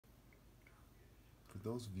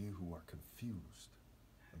those of you who are confused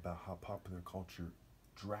about how popular culture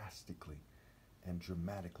drastically and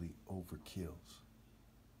dramatically overkills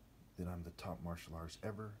that I'm the top martial artist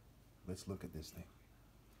ever, let's look at this thing.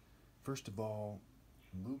 First of all,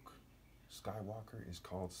 Luke Skywalker is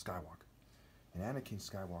called Skywalker, and Anakin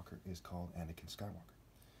Skywalker is called Anakin Skywalker.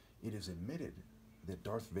 It is admitted that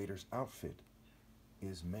Darth Vader's outfit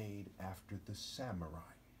is made after the samurai.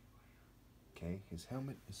 Okay, his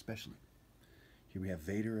helmet especially. Here we have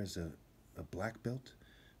Vader as a black belt,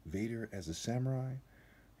 Vader as a samurai.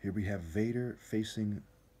 Here we have Vader facing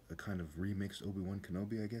a kind of remixed Obi-Wan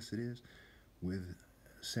Kenobi, I guess it is, with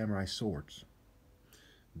samurai swords.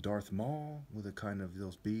 Darth Maul with a kind of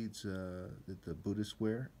those beads that the Buddhists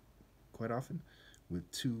wear quite often, with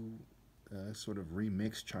two sort of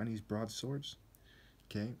remixed Chinese broadswords.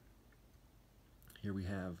 Okay. Here we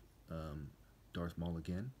have Darth Maul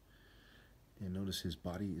again. And notice his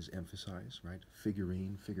body is emphasized, right?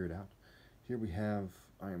 Figurine, figure it out. Here we have,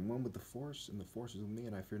 I am one with the Force, and the Force is with me,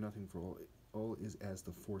 and I fear nothing, for all is as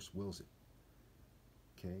the Force wills it.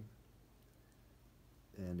 Okay?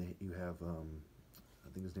 And you have, I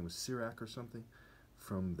think his name was Sirac or something,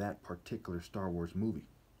 from that particular Star Wars movie,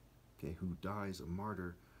 okay, who dies a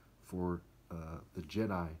martyr for the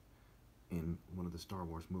Jedi in one of the Star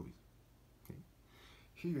Wars movies. Okay?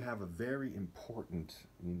 Here you have a very important,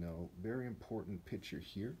 very important picture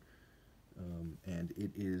here, and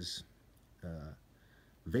it is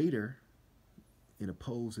Vader in a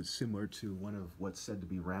pose that's similar to one of what's said to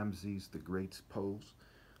be Ramses the Great's pose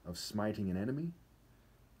of smiting an enemy.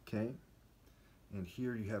 Okay, and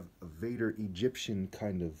here you have a Vader Egyptian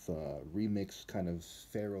kind of remix, kind of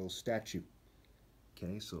pharaoh statue.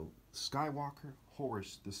 Okay, so Skywalker,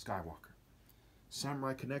 Horus the Skywalker.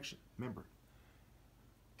 Samurai connection, remember.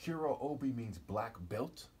 Kuro Obi means black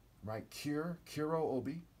belt, right? Kuro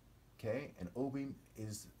Obi, okay? And Obi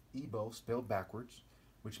is Igbo spelled backwards,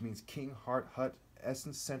 which means king, heart, hut,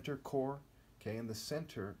 essence, center, core, okay? And the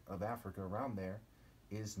center of Africa around there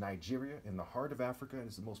is Nigeria, in the heart of Africa, and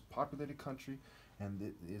it's the most populated country, and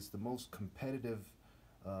it is the most competitive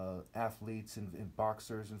athletes and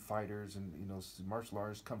boxers and fighters and martial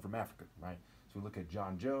artists come from Africa, right? So we look at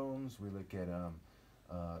John Jones, we look at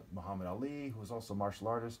Muhammad Ali, who was also a martial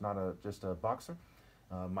artist, not just a boxer,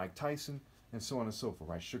 Mike Tyson, and so on and so forth,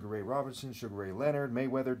 right? Sugar Ray Robinson, Sugar Ray Leonard,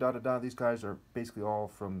 Mayweather, da-da-da. These guys are basically all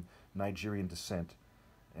from Nigerian descent,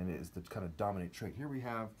 and it is the kind of dominant trait. Here we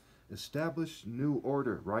have established new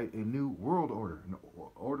order, right? A new world order, an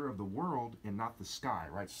order of the world and not the sky,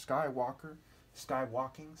 right? Skywalker,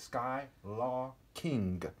 skywalking, sky, law,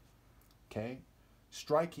 king, okay?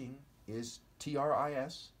 Striking is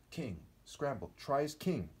T-R-I-S, king. Scrambled, tries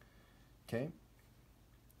king, okay?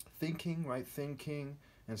 Thinking, right, thinking,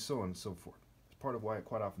 and so on and so forth. It's part of why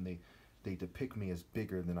quite often they depict me as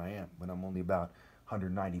bigger than I am, when I'm only about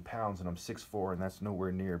 190 pounds and I'm 6'4", and that's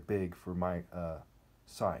nowhere near big for my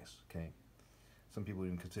size, okay? Some people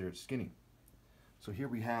even consider it skinny. So here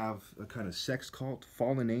we have a kind of sex cult,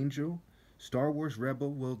 fallen angel, Star Wars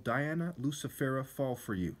rebel, will Diana Lucifera fall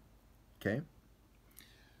for you, okay?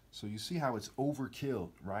 So you see how it's overkill,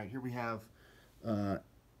 right? Here we have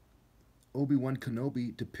Obi-Wan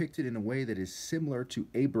Kenobi depicted in a way that is similar to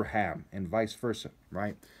Abraham and vice versa,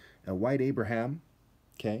 right? A white Abraham,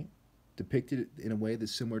 okay, depicted in a way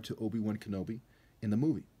that's similar to Obi-Wan Kenobi in the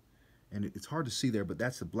movie. And it's hard to see there, but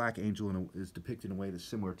that's the black angel and is depicted in a way that's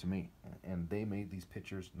similar to me. And they made these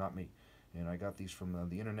pictures, not me. And I got these from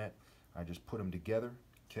the internet. I just put them together,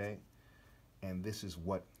 okay? And this is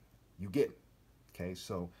what you get. Okay,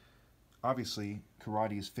 so obviously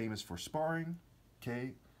karate is famous for sparring,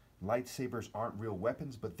 okay? Lightsabers aren't real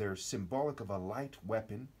weapons, but they're symbolic of a light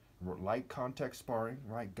weapon, light contact sparring,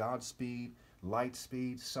 right? Godspeed, light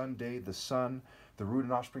speed, Sunday, the sun, the root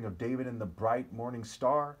and offspring of David and the bright morning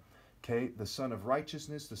star, okay? The son of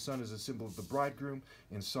righteousness, the sun is a symbol of the bridegroom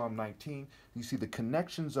in Psalm 19. You see the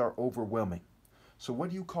connections are overwhelming. So what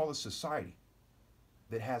do you call a society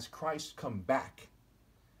that has Christ come back?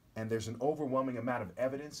 And there's an overwhelming amount of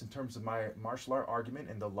evidence in terms of my martial art argument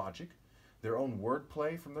and the logic. Their own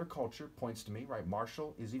wordplay from their culture points to me, right?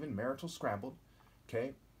 Martial is even marital scrambled,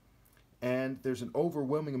 okay? And there's an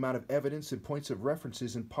overwhelming amount of evidence and points of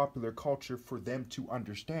references in popular culture for them to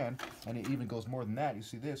understand. And it even goes more than that. You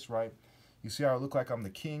see this, right? You see how I look like I'm the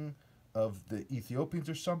king of the Ethiopians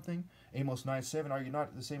or something? Amos 9:7, are you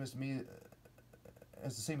not the same as me?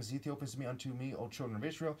 As the same as Ethiopians to me, unto me, O children of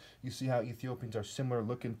Israel. You see how Ethiopians are similar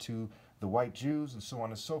looking to the white Jews and so on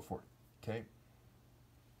and so forth, okay?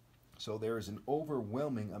 So there is an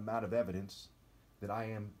overwhelming amount of evidence that I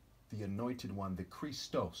am the anointed one, the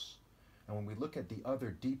Christos. And when we look at the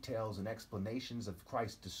other details and explanations of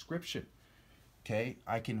Christ's description, okay,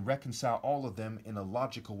 I can reconcile all of them in a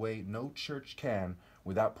logical way no church can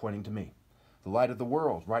without pointing to me. The light of the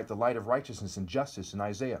world, right? The light of righteousness and justice in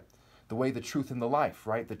Isaiah. The way, the truth, and the life,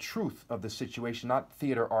 right? The truth of the situation, not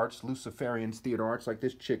theater arts, luciferian theater arts like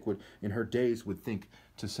this chick would, in her days, would think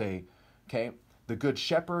to say, okay? The good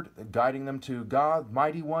shepherd, guiding them to God,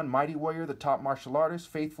 mighty one, mighty warrior, the top martial artist,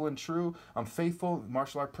 faithful and true. I'm faithful,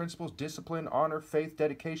 martial art principles, discipline, honor, faith,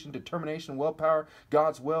 dedication, determination, willpower,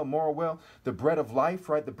 God's will, moral will. The bread of life,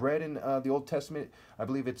 right? The bread in the Old Testament, I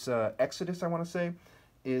believe it's Exodus, I want to say,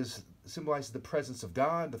 symbolizes the presence of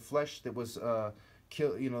God. The flesh that was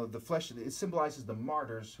the flesh, it symbolizes the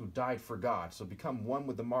martyrs who died for God. So become one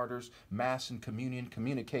with the martyrs, mass and communion,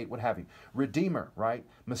 communicate, what have you. Redeemer, right?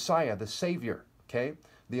 Messiah, the Savior, okay?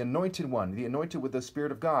 The anointed one, the anointed with the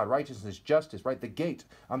Spirit of God, righteousness, justice, right? The gate,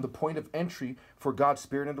 I'm the point of entry for God's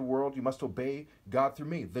Spirit in the world. You must obey God through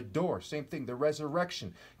me. The door, same thing, the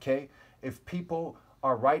resurrection, okay? If people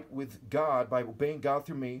are right with God by obeying God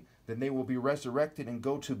through me, then they will be resurrected and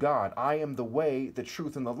go to God. I am the way, the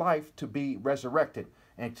truth, and the life to be resurrected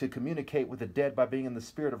and to communicate with the dead by being in the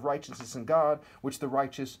spirit of righteousness in God, which the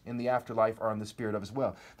righteous in the afterlife are in the spirit of as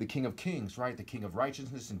well. The King of Kings, right? The King of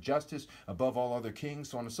righteousness and justice above all other kings,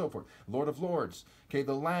 so on and so forth. Lord of Lords, okay?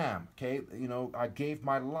 The Lamb, okay? I gave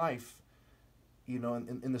my life,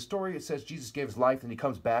 in the story it says Jesus gave his life and he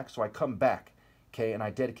comes back, so I come back. Okay, and I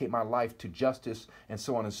dedicate my life to justice and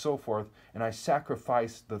so on and so forth, and I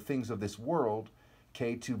sacrifice the things of this world,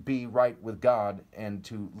 okay, to be right with God and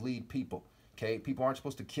to lead people. Okay, people aren't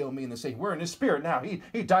supposed to kill me and they say, we're in his spirit now.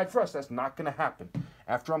 He died for us. That's not going to happen.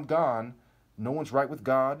 After I'm gone, no one's right with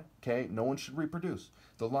God. Okay, no one should reproduce.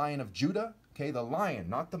 The Lion of Judah, okay, the lion,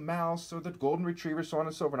 not the mouse or the golden retriever, so on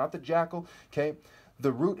and so forth, not the jackal. Okay,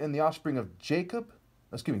 the root and the offspring of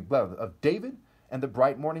of David. And the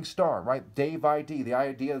bright morning star, right? Dave ID, the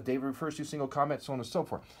idea that David refers to, single comment, so on and so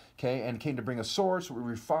forth. Okay, and came to bring a sword, so it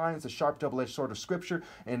refines the sharp double-edged sword of Scripture,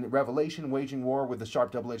 and Revelation, waging war with the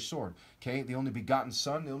sharp double-edged sword. Okay, the only begotten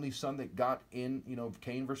Son, the only Son that got in,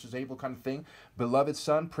 Cain versus Abel kind of thing. Beloved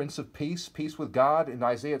Son, Prince of Peace, peace with God. In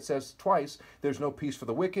Isaiah it says twice, there's no peace for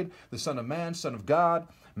the wicked. The Son of Man, Son of God.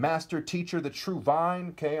 Master, teacher, the true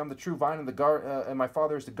vine. Okay, I'm the true vine, and my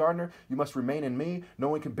Father is the gardener. You must remain in me. No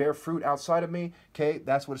one can bear fruit outside of me. Okay,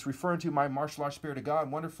 that's what it's referring to. My martial arts spirit of God,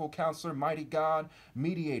 wonderful counselor, mighty God,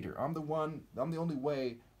 mediator. I'm the only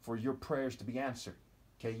way for your prayers to be answered.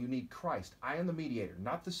 Okay, you need Christ. I am the mediator,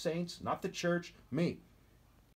 not the saints, not the church, me.